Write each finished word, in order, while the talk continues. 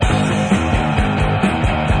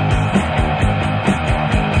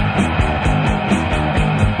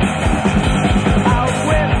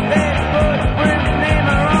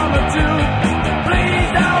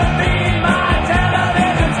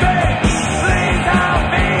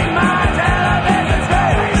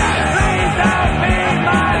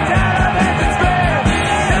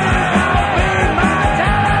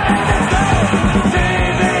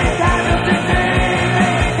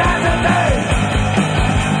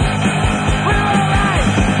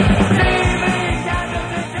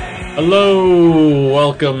Hello,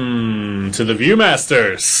 welcome to the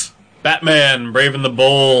Viewmasters. Batman, Brave and the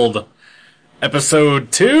Bold,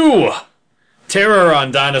 Episode 2, Terror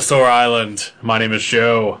on Dinosaur Island. My name is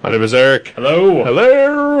Joe. My name is Eric. Hello.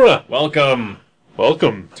 Hello. Welcome.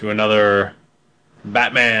 Welcome to another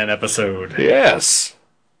Batman episode. Yes.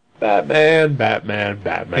 Batman.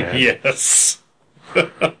 Yes.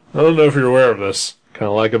 I don't know if you're aware of this. Kind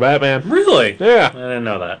of like a Batman. Really? Yeah. I didn't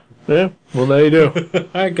know that. Yeah. Well, now you do.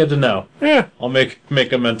 Alright, good to know. Yeah. I'll make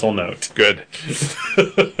a mental note. Good.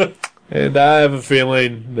 And I have a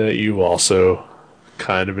feeling that you also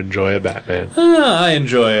kind of enjoy a Batman. I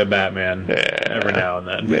enjoy a Batman every now and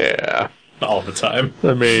then. Yeah. All the time.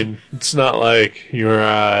 I mean, it's not like you or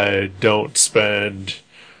I don't spend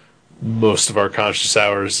most of our conscious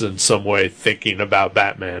hours in some way thinking about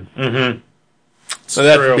Batman. Mm-hmm. So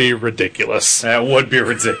that would be ridiculous. That would be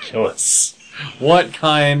ridiculous. What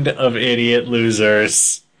kind of idiot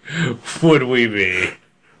losers would we be?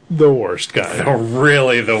 The worst kind.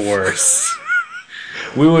 Really the worst.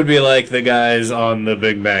 We would be like the guys on The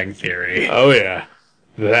Big Bang Theory. Oh, yeah.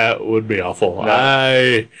 That would be awful.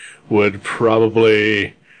 I would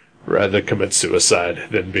probably rather commit suicide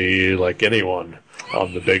than be like anyone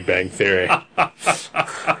on The Big Bang Theory.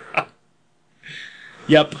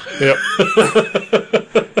 Yep.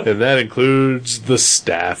 And that includes the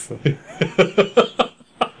staff.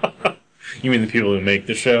 You mean the people who make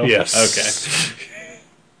the show? Yes. Okay.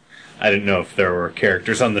 I didn't know if there were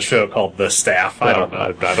characters on the show called The Staff. I don't know.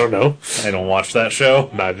 I don't know. I don't watch that show.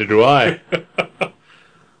 Neither do I.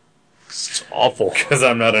 It's awful. Because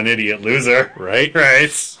I'm not an idiot loser. Right?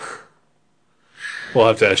 Right. We'll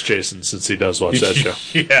have to ask Jason since he does watch that show.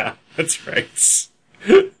 Yeah, that's right.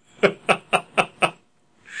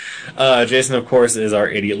 Jason, of course, is our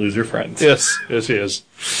idiot loser friend. Yes, he is.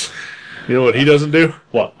 You know what he doesn't do?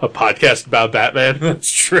 What? A podcast about Batman.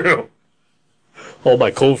 That's true. All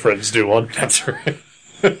my cool friends do one. That's right.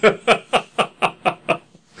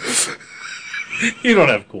 You don't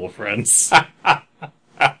have cool friends.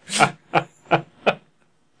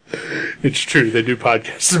 It's true, they do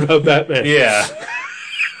podcasts about Batman. Yeah.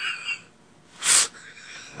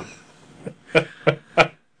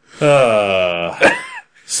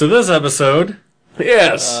 So this episode,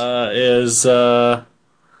 yes, is a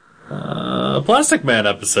Plastic Man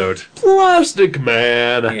episode. Plastic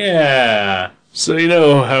Man. Yeah. So you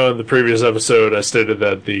know how in the previous episode I stated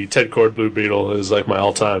that the Ted Kord Blue Beetle is like my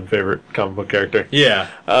all-time favorite comic book character. Yeah.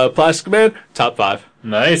 Plastic Man, top 5.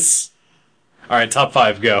 Nice. All right, top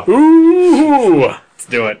 5, go. Ooh, let's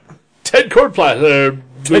do it. Ted Kord Ted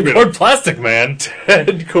Kord Plastic Man.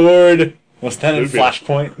 Ted Kord. Was that in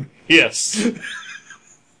Flashpoint? Yes.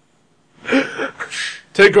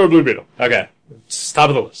 Ted Kord Blue Beetle. Okay. It's top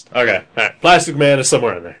of the list. Okay. All right. Plastic Man is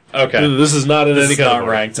somewhere in there. Okay. This is not in any kind of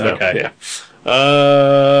ranked. No. Okay. Yeah.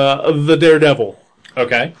 The Daredevil.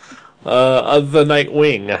 Okay. The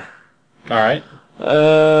Nightwing. All right.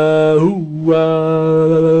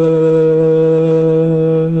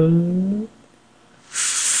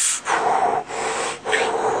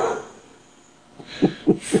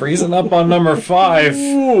 Freezing up on number 5.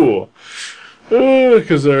 Ooh.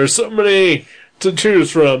 Because there are so many to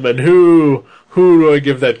choose from, and who do I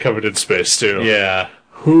give that coveted space to? Yeah.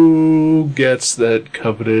 Who gets that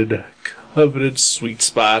coveted sweet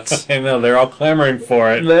spot? I know, they're all clamoring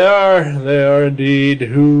for it. They are indeed.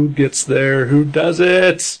 Who gets there? Who does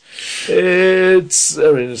it? It's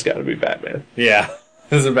gotta be Batman. Yeah.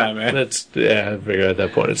 This is Batman. I figure at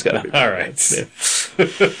that point it's gotta be Batman. All right. Yeah.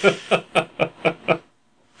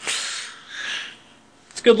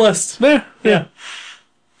 It's a good list. Yeah.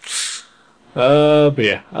 But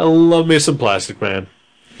yeah, I love me some Plastic Man.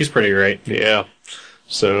 He's pretty great. Yeah.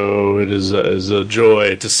 So it is a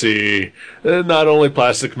joy to see not only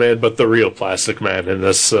Plastic Man but the real Plastic Man in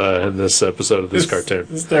this episode of this cartoon.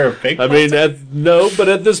 Is there a fake? I mean, but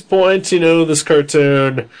at this point, this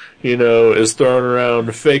cartoon, is throwing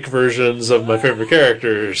around fake versions of my favorite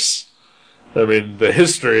characters. I mean, the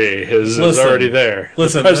history is already there.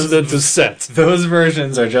 Listen, the precedent is set. Those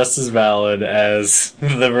versions are just as valid as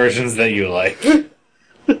the versions that you like.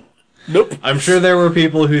 Nope. I'm sure there were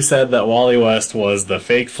people who said that Wally West was the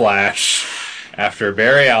fake Flash after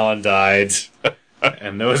Barry Allen died,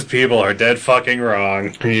 and those people are dead fucking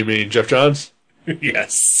wrong. You mean Jeff Johns?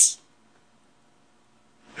 Yes.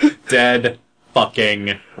 Dead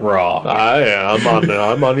fucking wrong.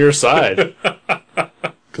 I'm on your side.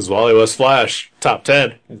 Because Wally West Flash, top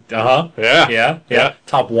 10. Uh-huh. Yeah.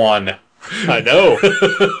 Top 1. I know.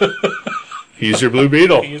 He's your Blue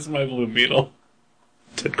Beetle. He's my Blue Beetle.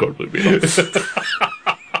 Ted Kord Blue Beetle.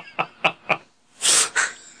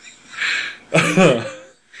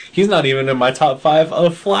 He's not even in my top 5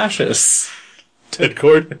 of Flashes. Ted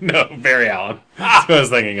Kord? No, Barry Allen. That's what I was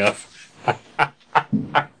thinking of.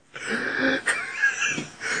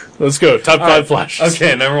 Let's go. Top 5 Flashes.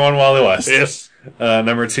 Okay, number 1, Wally West. Yes.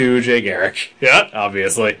 Number 2, Jay Garrick. Yeah.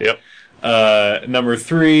 Obviously. Yep. Number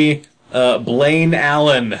 3, Blaine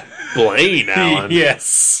Allen. Blaine Allen.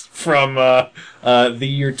 Yes. From the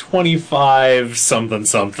year 25 something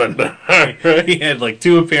something. He had like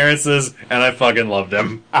 2 appearances, and I fucking loved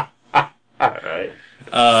him. Alright.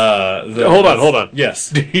 Hold on.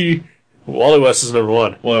 Yes. Wally West is number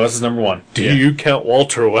 1. Wally West is number 1. Do you count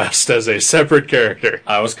Walter West as a separate character?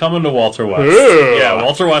 I was coming to Walter West. Ooh. Yeah,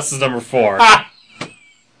 Walter West is number 4.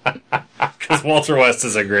 Because Walter West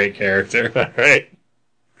is a great character. Alright.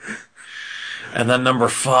 And then number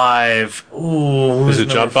 5. Ooh, is it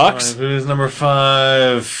John Fox? Who's number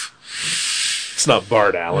 5? It's not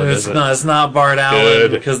Bart Allen, is it? It's not Bart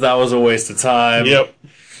Allen, because that was a waste of time. Yep.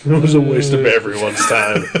 It was a waste of everyone's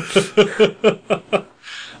time.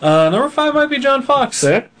 Number 5 might be John Fox.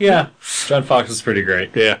 Yeah? Yeah. John Fox is pretty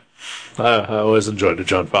great. Yeah. I always enjoyed a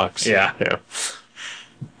John Fox. Yeah. Yeah.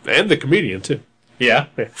 And the comedian, too. Yeah?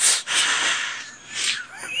 Yeah.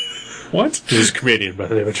 What? He's a comedian by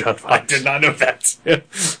the name of John Fox. I did not know that. Yeah.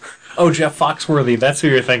 Oh, Jeff Foxworthy. That's who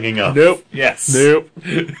you're thinking of. Nope. Yes. Nope.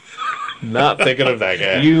 Not thinking of that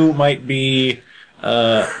guy. You might be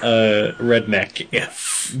a redneck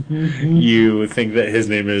if you think that his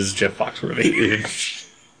name is Jeff Foxworthy.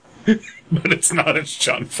 But it's not. It's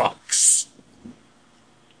John Fox.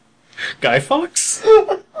 Guy Fawkes?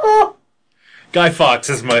 Guy Fawkes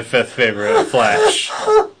is my 5th favorite Flash.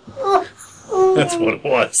 That's what it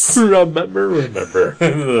was. Remember.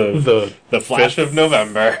 the Flash of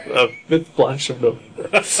November. The 5th Flash of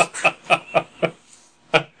November.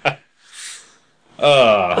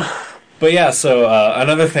 But yeah, so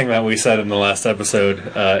another thing that we said in the last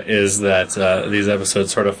episode is that these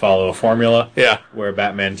episodes sort of follow a formula. Yeah. Where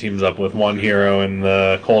Batman teams up with one hero in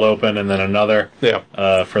the cold open and then another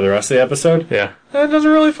for the rest of the episode. Yeah. And it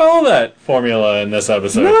doesn't really follow that formula in this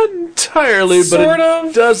episode. Not entirely, but sort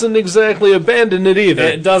of. Doesn't exactly abandon it either.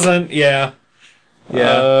 It doesn't, yeah.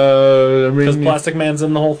 Yeah. Because Plastic Man's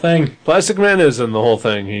in the whole thing. Plastic Man is in the whole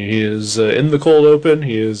thing. He is in the cold open.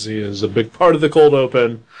 He is a big part of the cold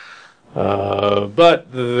open.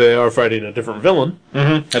 But they are fighting a different villain.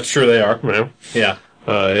 Mm-hmm. That's true, they are. Yeah. Yeah.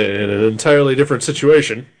 In an entirely different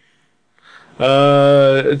situation.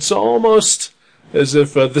 It's almost as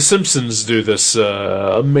if The Simpsons do this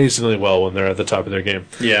amazingly well when they're at the top of their game.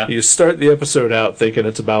 Yeah. You start the episode out thinking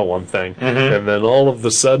it's about one thing, and then all of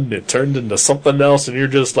a sudden it turned into something else, and you're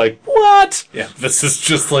just like, what? Yeah, this is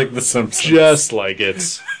just like The Simpsons. Just like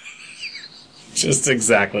it. Just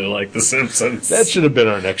exactly like The Simpsons. That should have been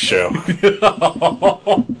our next show.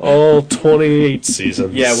 All 28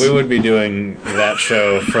 seasons. Yeah, we would be doing that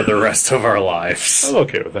show for the rest of our lives. I'm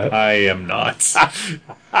okay with that. I am not.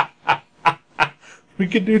 We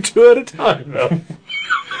could do 2 at a time, though.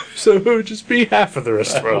 So it would just be half of the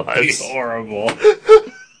rest of our lives. Be horrible.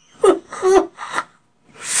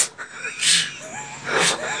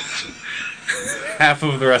 Half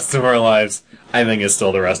of the rest of our lives, I think, is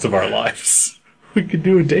still the rest of our lives. We could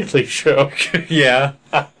do a daily show. Yeah.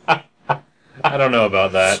 I don't know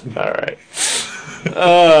about that. All right.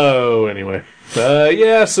 Oh, anyway.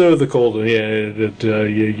 So the cold,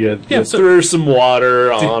 you threw some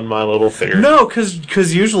water on my little theory. No,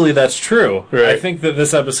 because usually that's true. Right. I think that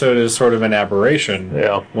this episode is sort of an aberration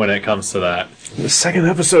when it comes to that. The second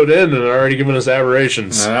episode in, and they're already giving us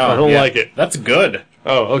aberrations. I don't like it. That's good.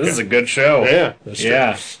 Oh, okay. This is a good show. Yeah, that's true.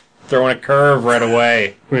 Yeah. Throwing a curve right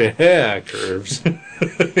away. Yeah, curves.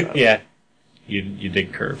 Yeah. You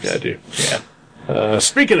dig curves. Yeah, I do. Yeah.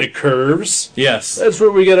 Speaking of curves, yes, that's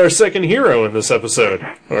where we get our second hero in this episode,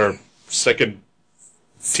 or second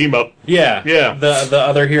team up. Yeah, yeah. The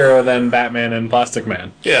other hero than Batman and Plastic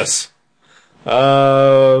Man. Yes.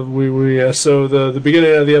 So the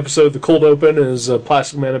beginning of the episode, the cold open is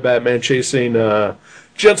Plastic Man and Batman chasing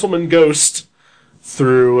Gentleman Ghost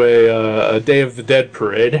through a Day of the Dead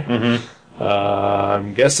parade. Mm-hmm.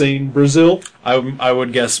 I'm guessing Brazil. I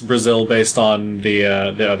would guess Brazil based on the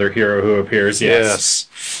other hero who appears. Yes.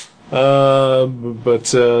 So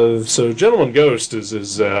Gentleman Ghost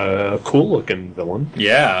is a cool looking villain.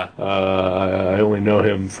 Yeah. I only know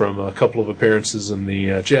him from a couple of appearances in the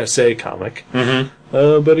JSA comic. Mm-hmm.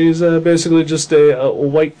 But he's basically just a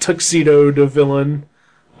white tuxedoed villain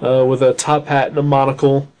with a top hat and a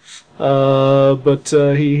monocle. But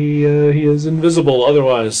he is invisible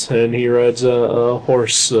otherwise, and he rides a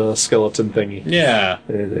horse skeleton thingy. Yeah.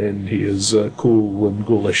 And he is cool and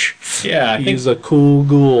ghoulish. Yeah, He's a cool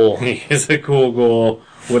ghoul. He is a cool ghoul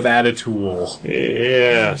with attitude.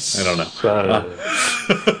 Yes. I don't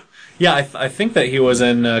know. Yeah, I think that he was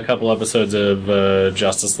in a couple episodes of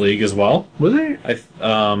Justice League as well. Was he?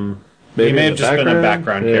 He may have just been a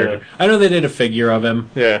background character. I know they did a figure of him.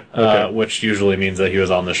 Yeah. Okay. Which usually means that he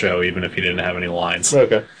was on the show, even if he didn't have any lines.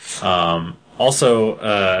 Okay.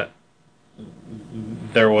 Also,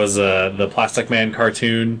 there was the Plastic Man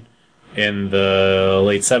cartoon in the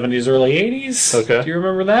late 70s, early 80s. Okay. Do you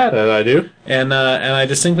remember that? I do. And I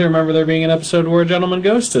distinctly remember there being an episode where Gentleman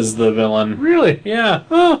Ghost is the villain. Really? Yeah.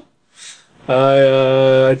 Oh.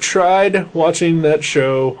 I tried watching that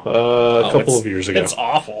show a couple of years ago. It's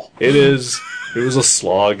awful. It is. It was a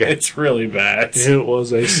slog. It's really bad. It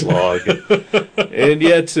was a slog. And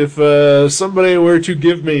yet, if somebody were to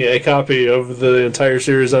give me a copy of the entire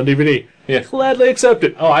series on DVD, Yeah. gladly accept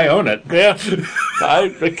it. Oh, I own it. Yeah.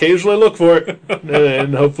 I occasionally look for it,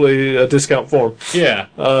 and hopefully a discount form. Yeah.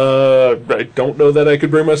 I don't know that I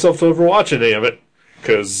could bring myself to ever watch any of it,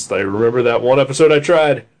 because I remember that one episode I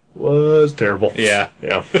tried was terrible. Yeah.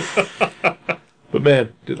 Yeah. But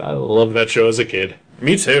man, did I love that show as a kid.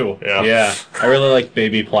 Me too. Yeah. Yeah. I really liked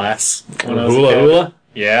Baby Plas when I was Hula a kid. Hula?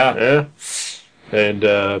 Yeah. Yeah.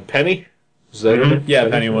 And Penny? Is that her name? Yeah,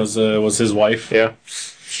 Penny was his wife. Yeah.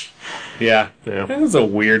 Yeah. Yeah. It was a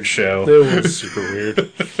weird show. It was super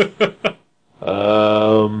weird.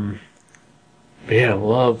 Yeah, I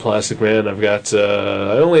love Plastic Man. I've got,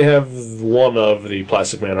 I only have one of the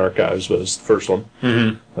Plastic Man archives, but it's the first one.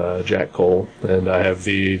 Mm-hmm. Jack Cole. And I have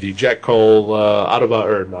the Jack Cole,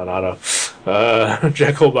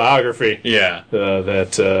 Jack Cole biography. Yeah.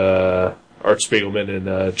 That, Art Spiegelman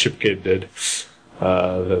and Chip Kidd did.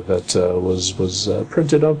 That was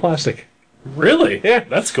printed on plastic. Really? Yeah.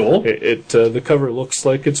 That's cool. The cover looks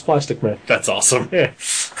like it's Plastic Man. That's awesome. Yeah.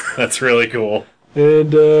 That's really cool.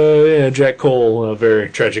 And, yeah, Jack Cole, a very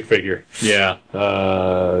tragic figure. Yeah.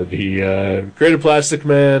 He created Plastic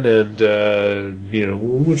Man, and,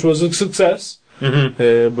 which was a success.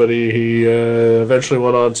 Mm-hmm. But he eventually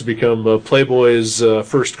went on to become Playboy's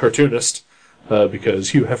first cartoonist, because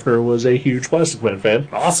Hugh Hefner was a huge Plastic Man fan.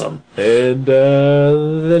 Awesome. And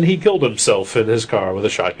then he killed himself in his car with a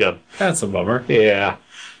shotgun. That's a bummer. Yeah.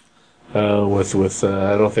 I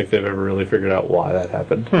don't think they've ever really figured out why that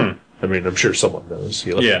happened. I mean, I'm sure someone knows.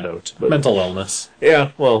 He left a note. But, mental illness.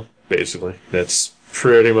 Yeah, well, basically. That's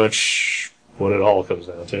pretty much what it all comes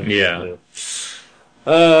down to. Yeah.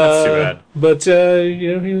 That's too bad. But,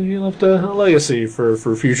 he left a legacy for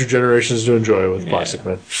future generations to enjoy with Plastic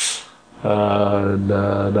Man. And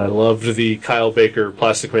I loved the Kyle Baker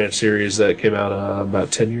Plastic Man series that came out about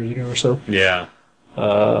 10 years ago or so. Yeah.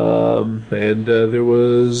 And there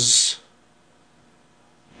was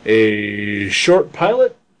a short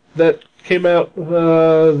pilot that came out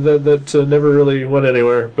that never really went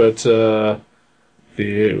anywhere, but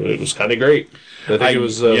it was kind of great. I think it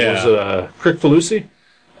was Crick Falusi?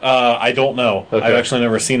 I don't know. Okay. I've actually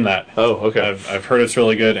never seen that. Oh, okay. I've heard it's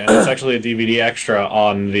really good, and it's actually a DVD extra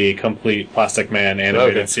on the complete Plastic Man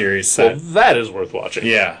animated series set. Well, that is worth watching.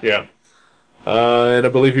 Yeah. Yeah. And I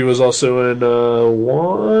believe he was also in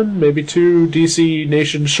one, maybe two DC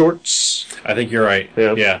Nation shorts. I think you're right.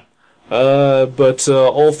 Yeah. But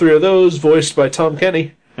all three of those voiced by Tom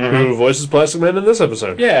Kenny, who voices Plastic Man in this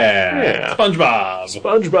episode. Yeah. SpongeBob.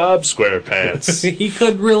 SpongeBob SquarePants. He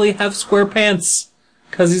could really have square pants,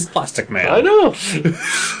 because he's Plastic Man. I know.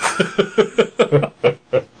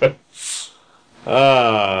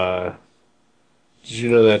 Did you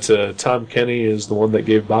know that Tom Kenny is the one that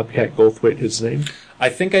gave Bobcat Goldthwait his name? I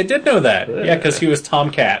think I did know that. Yeah, because he was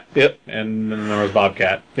Tomcat. Yep. And then there was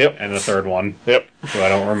Bobcat. Yep. And the third one. Yep. Who I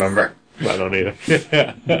don't remember. I don't either.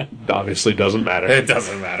 Obviously doesn't matter. It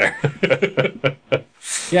doesn't matter.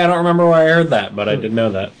 Yeah, I don't remember where I heard that, but I did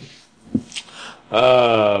know that.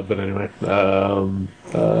 But anyway.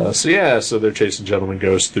 So they're chasing Gentleman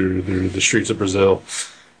Ghost through the streets of Brazil.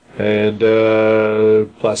 And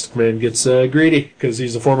Plastic Man gets greedy, because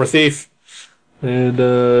he's a former thief. And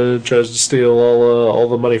tries to steal all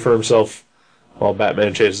the money for himself, while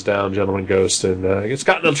Batman chases down Gentleman Ghost and gets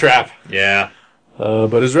caught in a trap. Yeah.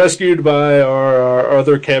 But is rescued by our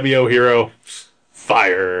other cameo hero,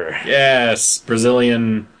 Fire. Yes,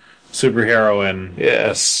 Brazilian superheroine.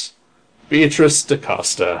 Yes. Beatrice da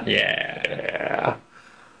Costa. Yeah.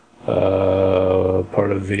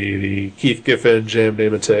 Part of the Keith Giffen, Jam De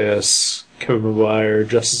Mateus, Kevin Maguire,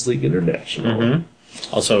 Justice League International.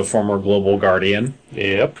 Also former Global Guardian.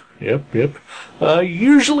 Yep.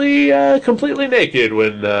 Usually completely naked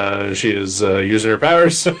when she is using her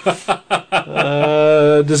powers.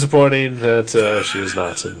 Disappointing that she is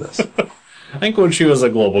not in this. I think when she was a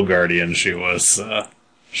Global Guardian, she was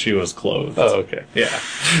She was clothed. Oh, okay. Yeah.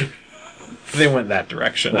 They went that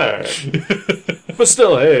direction. All right. But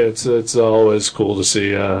still, hey, it's always cool to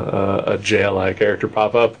see a JLI character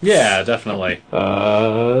pop up. Yeah, definitely.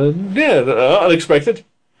 Unexpected.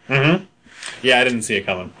 Mm-hmm. Yeah, I didn't see it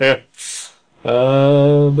coming. Yeah.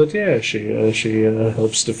 But yeah, she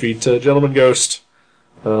helps defeat Gentleman Ghost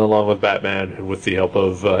along with Batman with the help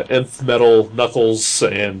of nth metal knuckles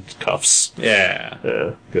and cuffs. Yeah.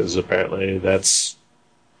 Yeah, because apparently that's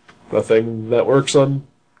a thing that works on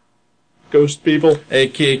ghost people.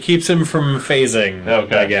 It keeps him from phasing,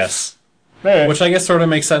 Okay. I guess. Right. Which I guess sort of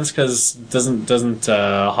makes sense because doesn't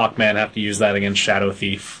Hawkman have to use that against Shadow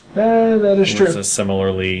Thief? That is true. It's a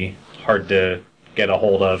similarly hard to get a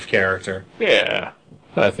hold of character. Yeah,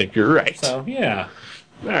 I think you're right. So yeah,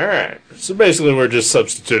 Alright. So basically we're just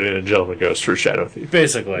substituting a Gentleman Ghost for Shadow Thief.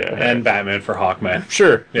 basically, Yeah. and Batman for Hawkman.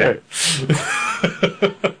 Sure. Yeah.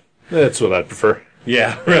 Right. That's what I'd prefer.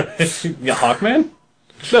 Yeah, really. Yeah, Hawkman?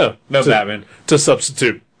 No. Batman. To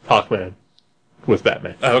substitute Hawkman with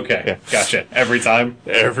Batman. Okay, Yeah. gotcha. Every time?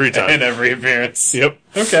 Every time. In every appearance? Yep.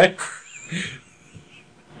 Okay.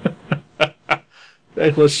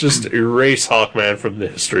 Hey, let's just erase Hawkman from the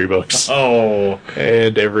history books. Oh.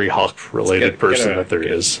 And every Hawk-related person that there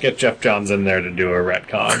is. Get Jeff Johns in there to do a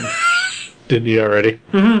retcon. Didn't you already?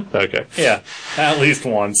 Mm-hmm. Okay. Yeah, at least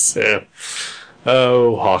once. Yeah.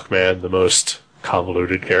 Oh, Hawkman, the most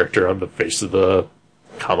convoluted character on the face of the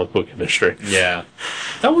comic book industry. Yeah.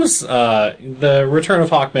 That was, the Return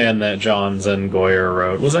of Hawkman that Johns and Goyer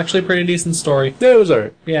wrote was actually a pretty decent story. Yeah, it was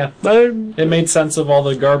alright. Yeah. It made sense of all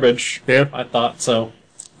the garbage. Yeah. I thought so.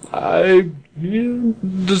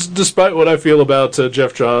 Despite what I feel about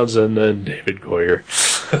Jeff Johns and David Goyer,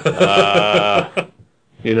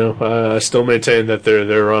 I still maintain that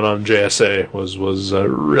their run on JSA was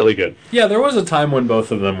really good. Yeah, there was a time when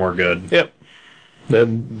both of them were good. Yep.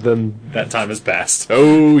 Then That time has passed.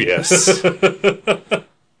 oh yes. Late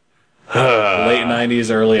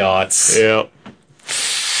 90s, early aughts. Yep.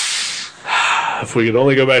 If we could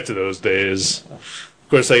only go back to those days. Of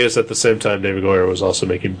course, I guess at the same time, David Goyer was also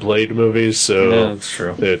making Blade movies, so Yeah, that's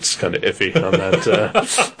true. it's kind of iffy on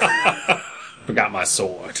that. Forgot my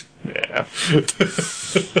sword. Yeah.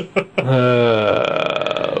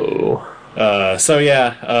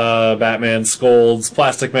 Batman scolds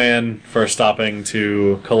Plastic Man for stopping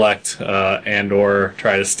to collect and or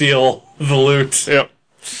try to steal the loot. Yep.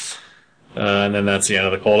 And then that's the end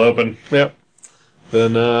of the cold open. Yep.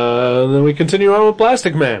 Then we continue on with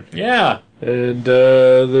Plastic Man. Yeah. And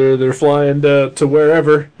they're flying to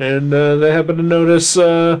wherever, and they happen to notice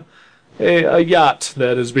a yacht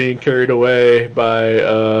that is being carried away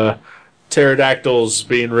by pterodactyls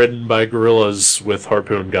being ridden by gorillas with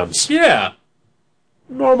harpoon guns. Yeah.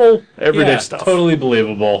 Normal, everyday stuff. Totally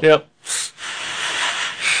believable. Yep.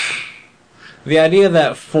 The idea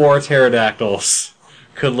that 4 pterodactyls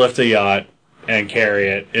could lift a yacht and carry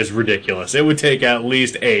it is ridiculous. It would take at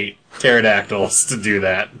least 8 pterodactyls to do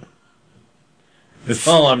that. That's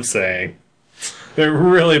all I'm saying. It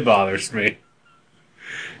really bothers me.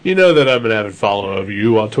 You know that I'm an avid follower of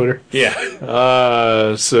you on Twitter.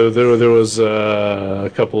 Yeah. So there was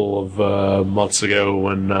a couple of months ago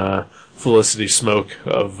when Felicity Smoke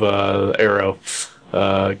of Arrow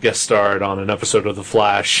guest starred on an episode of The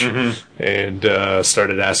Flash and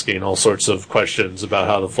started asking all sorts of questions about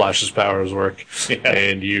how the Flash's powers work. Yeah.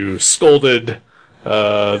 And you scolded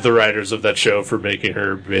the writers of that show for making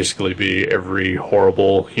her basically be every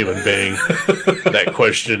horrible human being that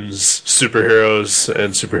questions superheroes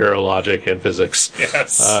and superhero logic and physics.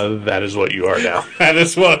 Yes. That is what you are now. That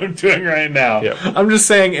is what I'm doing right now. Yep. I'm just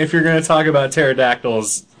saying, if you're going to talk about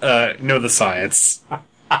pterodactyls, know the science.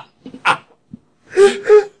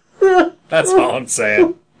 That's all I'm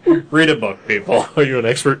saying. Read a book, people. Are you an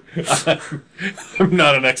expert? I'm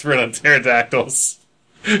not an expert on pterodactyls.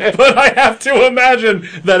 But I have to imagine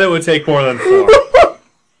that it would take more than 4.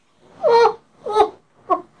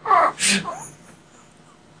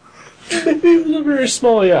 Maybe it was a very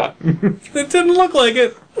small yacht. It didn't look like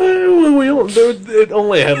it. It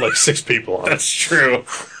only had like 6 people on it. That's true.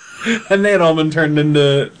 And they had all been turned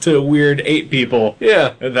into weird 8 people.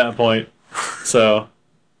 Yeah. At that point. So,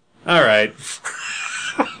 alright.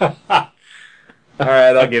 Alright,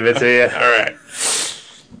 I'll give it to you. Alright.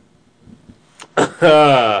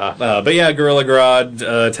 But yeah, Gorilla Grodd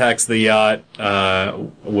attacks the yacht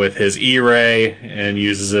with his E-ray and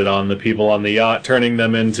uses it on the people on the yacht, turning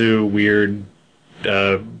them into weird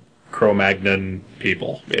Cro-Magnon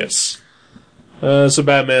people. Yes. So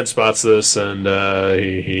Batman spots this and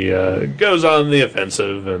he goes on the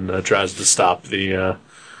offensive and tries to stop the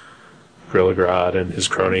Gorilla Grodd and his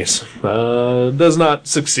cronies. Does not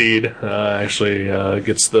succeed. Actually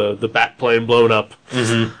gets the bat plane blown up.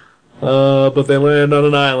 Mm-hmm. But they land on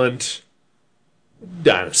an island.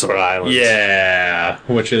 Dinosaur Island. Yeah,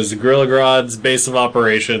 which is Gorilla Grodd's base of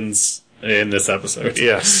operations in this episode.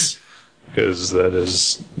 Yes. Because that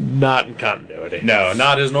is not in continuity. No,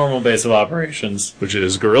 not his normal base of operations. Which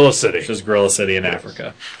is Gorilla City. Which is Gorilla City in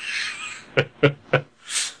Africa.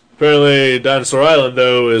 Apparently, Dinosaur Island,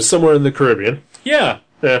 though, is somewhere in the Caribbean. Yeah.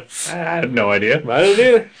 Yeah. I had no idea. I didn't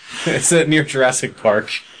either. It's near Jurassic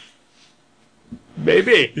Park.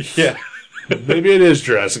 Maybe. Yeah. Maybe it is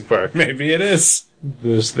Jurassic Park. Maybe it is.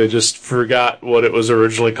 They just forgot what it was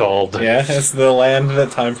originally called. Yeah, it's the land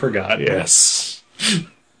that time forgot. Yes.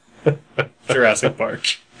 Jurassic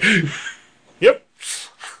Park. Yep.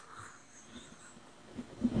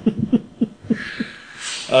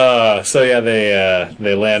 So yeah,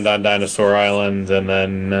 they land on Dinosaur Island and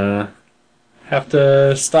then have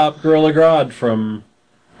to stop Gorilla Grodd from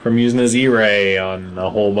using his E-ray on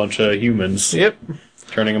a whole bunch of humans. Yep.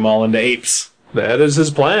 Turning them all into apes. That is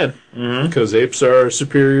his plan. Because apes are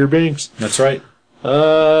superior beings. That's right.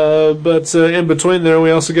 But in between there, we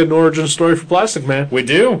also get an origin story for Plastic Man. We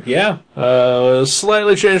do, yeah.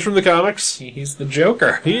 Slightly changed from the comics. He's the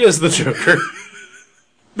Joker. He is the Joker.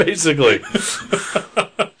 Basically.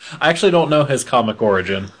 I actually don't know his comic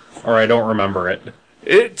origin, or I don't remember it.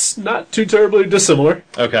 It's not too terribly dissimilar.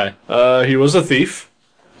 Okay. He was a thief.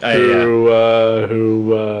 He was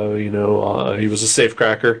a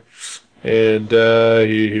safecracker. And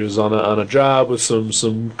he was on a job with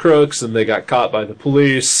some crooks, and they got caught by the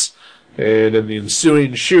police. And in the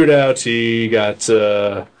ensuing shootout, he got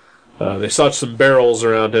they sought some barrels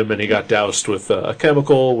around him, and he got doused with a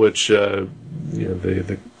chemical, which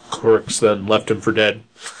the crooks then left him for dead.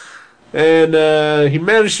 And he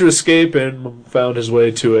managed to escape and found his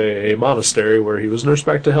way to a monastery where he was nursed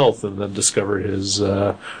back to health, and then discovered his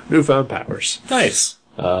newfound powers. Nice.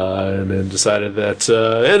 And then decided that,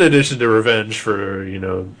 in addition to revenge for,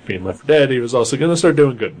 being left for dead, he was also going to start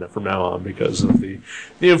doing good from now on because of the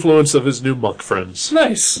influence of his new monk friends.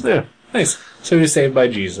 Nice. Yeah. Nice. So he was saved by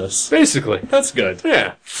Jesus. Basically. That's good.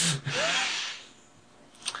 Yeah.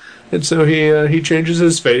 And so he changes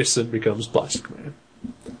his face and becomes Plastic Man.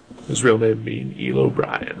 His real name being Elo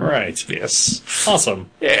Bryan. Right. Yes.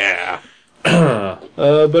 Awesome. Yeah.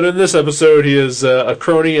 But in this episode, he is a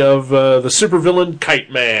crony of the supervillain Kite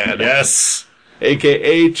Man. Yes.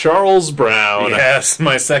 A.K.A. Charles Brown. Yes,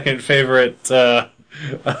 my second favorite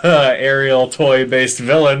aerial toy-based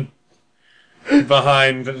villain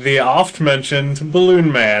behind the oft-mentioned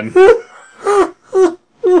Balloon Man.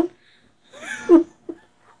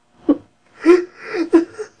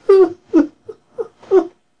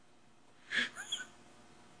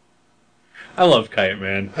 I love Kite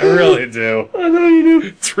Man. I really do. I know you do.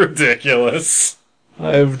 It's ridiculous.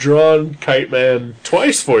 I've drawn Kite Man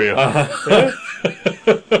twice for you.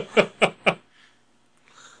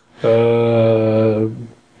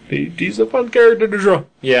 He's a fun character to draw.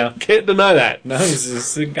 Yeah. Can't deny that. No, he's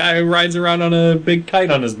just a guy who rides around on a big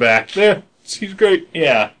kite on his back. Yeah, he's great.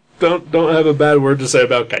 Yeah. Don't have a bad word to say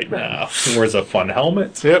about Kite Man. No. He wears a fun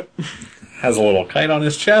helmet. Yep. Has a little kite on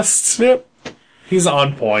his chest. Yep. He's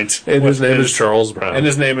on point. And his name is Charles Brown. And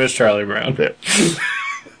his name is Charlie Brown. Yep.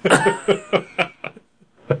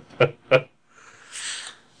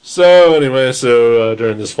 So anyway,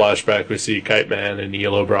 during this flashback, we see Kite Man and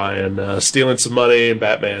Eel O'Brien stealing some money, and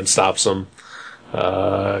Batman stops them.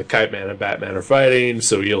 Kite Man and Batman are fighting,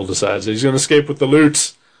 so Eel decides that he's going to escape with the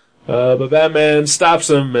loot. But Batman stops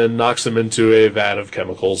him and knocks him into a vat of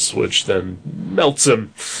chemicals, which then melts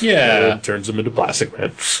him. Yeah. And turns him into Plastic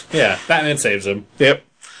Man. Yeah, Batman saves him. Yep.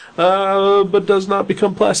 But does not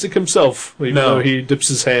become plastic himself, even though he dips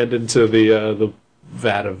his hand into the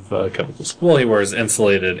vat of chemicals. Well, he wears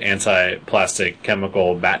insulated anti-plastic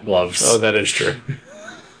chemical bat gloves. Oh, that is true.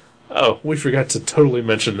 Oh, we forgot to totally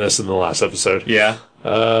mention this in the last episode. Yeah.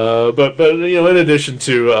 But in addition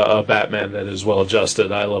to a Batman that is well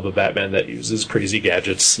adjusted, I love a Batman that uses crazy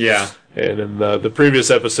gadgets. Yeah. And in the previous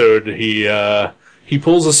episode, he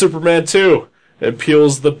pulls a Superman 2 and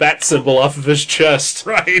peels the bat symbol off of his chest.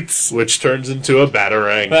 Right. Which turns into a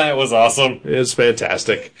batarang. That was awesome. It's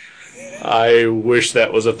fantastic. I wish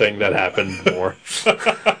that was a thing that happened more.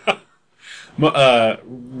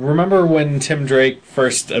 Remember when Tim Drake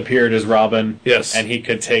first appeared as Robin? Yes. And he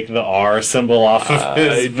could take the R symbol off of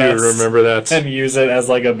his I do remember that. And use it as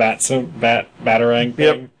like a batarang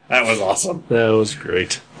thing. Yep. That was awesome. That was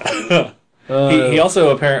great. He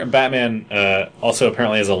also Batman also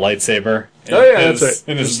apparently has a lightsaber that's right.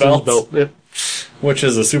 in his belt. Yep. Which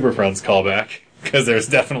is a Super Friends callback. Because there's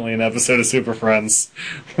definitely an episode of Super Friends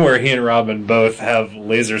where he and Robin both have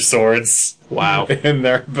laser swords. Wow. In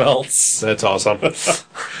their belts. That's awesome.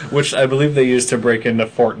 Which I believe they used to break into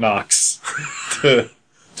Fort Knox. So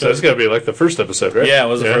that's got to be like the first episode, right? Yeah, it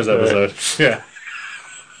was the first episode. Yeah.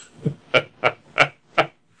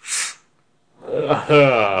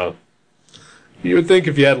 You would think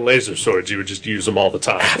if you had laser swords, you would just use them all the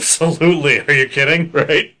time. Absolutely. Are you kidding?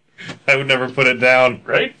 Right? I would never put it down.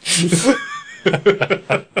 Right?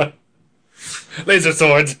 Laser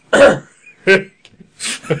swords. I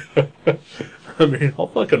mean, I'll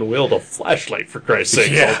fucking wield a flashlight for Christ's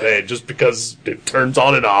sake all day just because it turns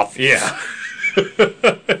on and off. Yeah.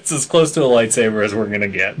 It's as close to a lightsaber as we're going to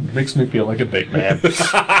get. Makes me feel like a big man.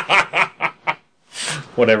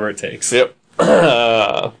 Whatever it takes. Yep.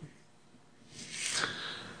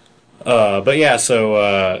 But yeah,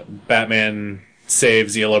 so Batman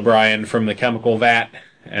saves Eel O'Brien from the chemical vat,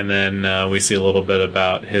 and then we see a little bit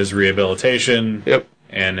about his rehabilitation. Yep.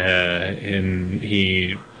 And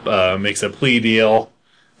he makes a plea deal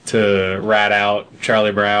to rat out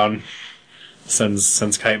Charlie Brown,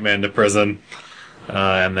 sends Kite Man to prison,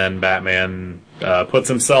 and then Batman puts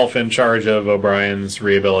himself in charge of O'Brien's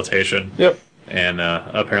rehabilitation. Yep. And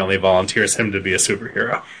apparently volunteers him to be a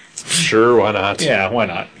superhero. Sure, why not? Yeah, why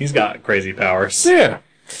not? He's got crazy powers. Yeah.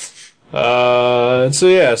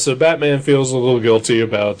 So Batman feels a little guilty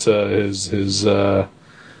about his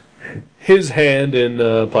hand in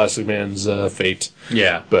Plastic Man's fate.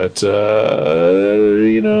 Yeah. But,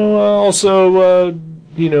 also,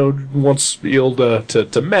 wants Eel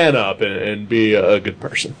to man up and be a good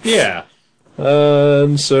person. Yeah.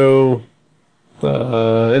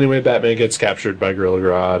 Anyway, Batman gets captured by Gorilla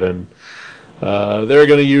Grodd, and they're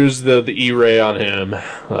going to use the E-Ray on him.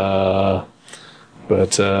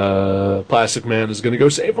 But Plastic Man is going to go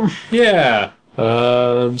save him. Yeah.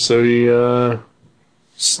 So he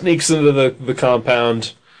sneaks into the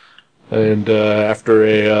compound, and after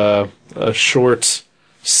a short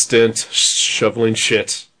stint shoveling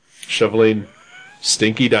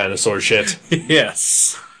stinky dinosaur shit.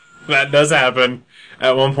 Yes. That does happen.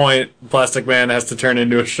 At one point, Plastic Man has to turn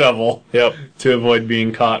into a shovel. Yep. To avoid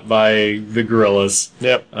being caught by the gorillas.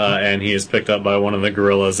 Yep. And he is picked up by one of the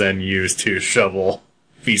gorillas and used to shovel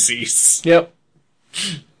feces. Yep.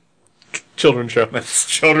 Children's show. That's a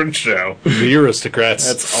children's show. The Aristocrats.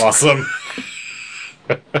 That's awesome.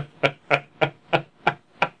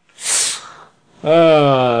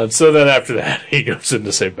 So then after that, he goes in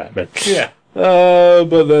to save Batman. Yeah.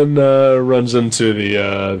 But then runs into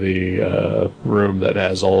the room that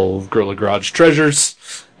has all of Gorilla Grodd's treasures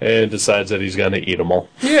and decides that he's going to eat them all.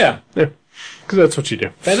 Yeah. Yeah. Because that's what you do.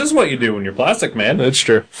 That is what you do when you're Plastic Man. That's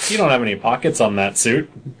true. You don't have any pockets on that suit.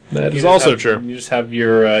 That is also true. You just have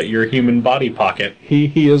your human body pocket.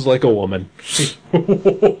 He is like a woman. His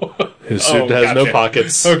suit has no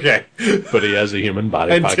pockets. Okay. But he has a human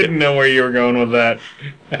body pocket. I didn't know where you were going with that.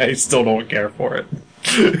 I still don't care for it.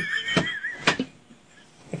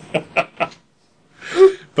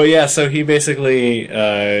 But yeah, so he basically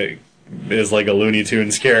is like a Looney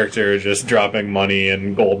Tunes character, just dropping money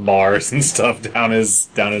and gold bars and stuff down his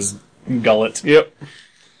gullet. Yep.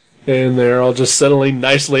 And they're all just settling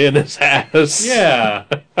nicely in his ass. Yeah.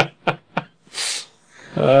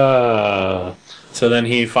 So then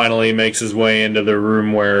he finally makes his way into the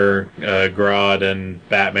room where Grodd and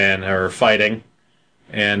Batman are fighting.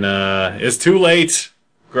 And it's too late.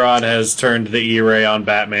 Grodd has turned the E-Ray on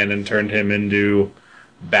Batman and turned him into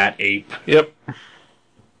Bat-Ape. Yep.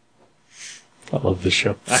 I love this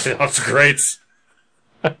show. I know, it's great.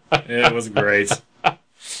 It was great.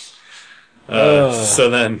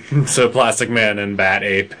 So Plastic Man and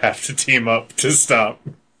Bat-Ape have to team up to stop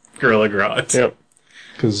Gorilla Grodd. Yep.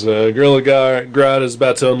 Because Gorilla Grodd is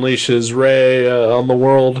about to unleash his ray on the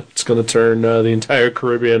world. It's going to turn the entire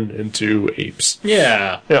Caribbean into apes.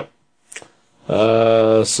 Yeah. Yep.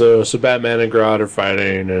 So Batman and Grodd are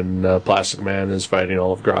fighting, and Plastic Man is fighting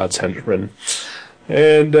all of Grodd's henchmen.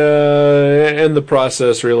 And in the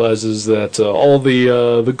process realizes that all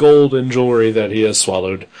the gold and jewelry that he has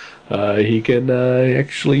swallowed, he can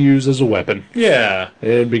actually use as a weapon. Yeah.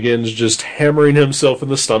 And begins just hammering himself in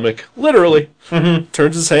the stomach, literally. Mm-hmm.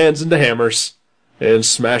 Turns his hands into hammers and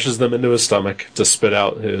smashes them into his stomach to spit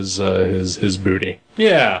out his booty.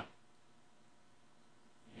 Yeah.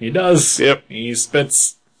 He does. Yep. He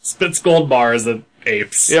spits gold bars at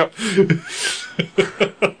apes. Yep.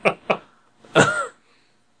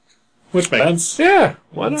 Which makes sense. Yeah.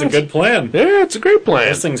 Why not? It's a good plan. Yeah, it's a great plan.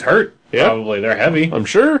 Those things hurt. Yep. Probably. They're heavy. I'm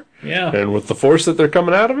sure. Yeah. And with the force that they're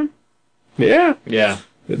coming out of him, yeah. Yeah.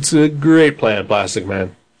 It's a great plan, Plastic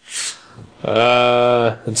Man.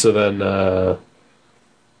 And so then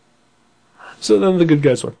So then the good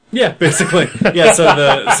guys win. Yeah, basically. Yeah, so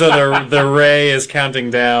the ray is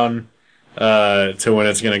counting down to when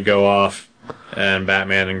it's going to go off, and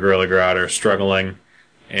Batman and Gorilla Grodd are struggling,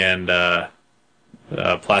 and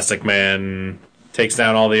Plastic Man takes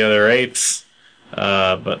down all the other apes,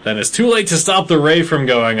 but then it's too late to stop the ray from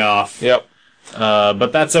going off. Yep.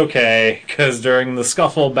 But that's okay, because during the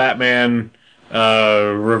scuffle, Batman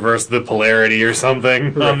reversed the polarity or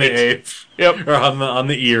something on the ape. Yep. Or on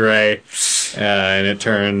the E-ray. And it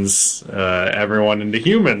turns everyone into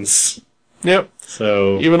humans. Yep.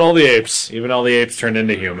 So even all the apes. Even all the apes turned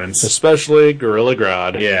into humans. Especially Gorilla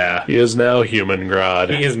Grodd. Yeah. He is now Human Grodd.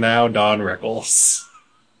 He is now Don Rickles.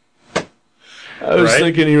 I was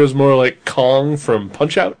thinking he was more like Kong from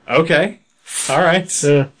Punch-Out. Okay. Alright.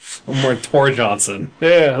 Yeah. More Tor Johnson.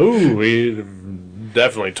 Yeah. Ooh, he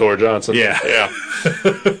definitely Tor Johnson. Yeah. Yeah.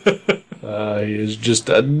 He is just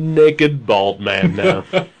a naked bald man now.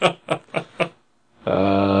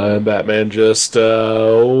 And Batman just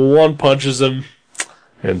one punches him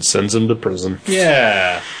and sends him to prison.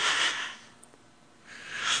 Yeah.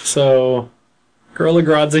 So, Gorilla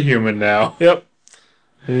Grodd's a human now. Yep.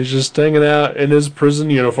 And he's just hanging out in his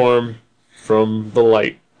prison uniform from the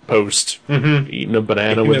light post, eating a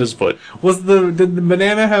banana with his foot. Did the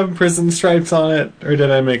banana have prison stripes on it, or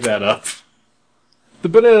did I make that up? The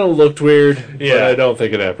banana looked weird, Yeah. but I don't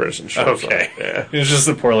think it had prison stripes on Okay. it. Yeah. It was just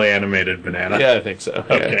a poorly animated banana. Yeah, I think so.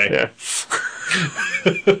 Okay.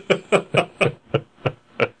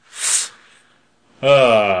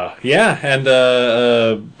 Yeah.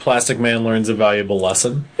 And Plastic Man learns a valuable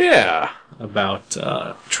lesson Yeah. about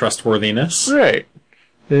trustworthiness. Right.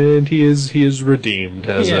 And he is redeemed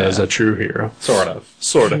as a true hero. Sort of.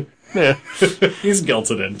 Sort of. Yeah. He's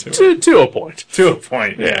guilted into it. To a point. To a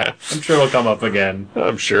point, yeah. Yeah. I'm sure it'll come up again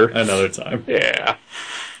I'm sure. another time. Yeah.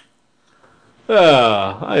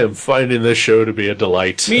 I am finding this show to be a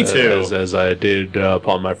delight. Me too. As I did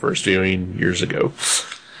upon my first viewing years ago.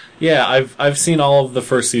 Yeah, I've seen all of the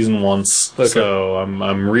first season once, Okay. so I'm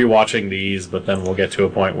rewatching these, but then we'll get to a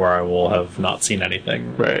point where I will have not seen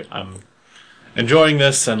anything. Right. I'm enjoying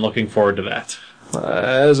this and looking forward to that.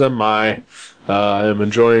 As am I. I am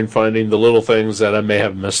enjoying finding the little things that I may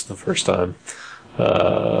have missed the first time.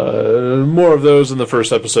 More of those in the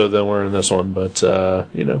first episode than were in this one, but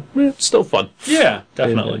it's still fun. Yeah,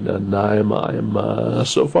 definitely. And I am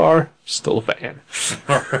so far still a fan.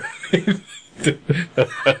 All right.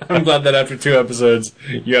 I'm glad that after 2 episodes,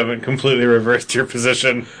 you haven't completely reversed your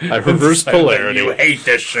position. I've reversed polarity. You hate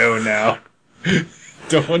this show now.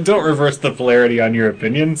 Don't reverse the polarity on your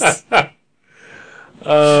opinions.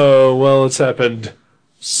 Oh, well, it's happened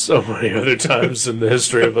so many other times in the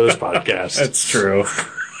history of this podcast. That's true.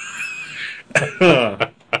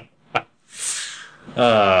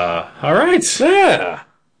 All right. Yeah.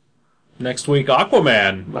 Next week,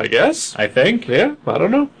 Aquaman, I guess. I think. Yeah, I don't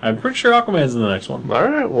know. I'm pretty sure Aquaman's in the next one. All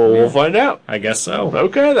right, well, we'll find out. I guess so.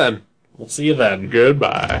 Okay, then. We'll see you then.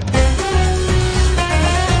 Goodbye.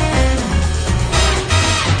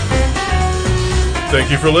 Thank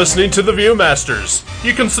you for listening to The Viewmasters.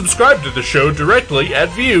 You can subscribe to the show directly at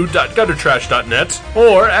view.guttertrash.net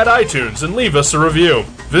or at iTunes and leave us a review.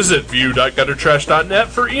 Visit view.guttertrash.net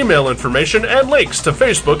for email information and links to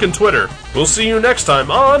Facebook and Twitter. We'll see you next time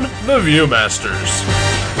on The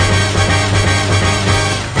Viewmasters.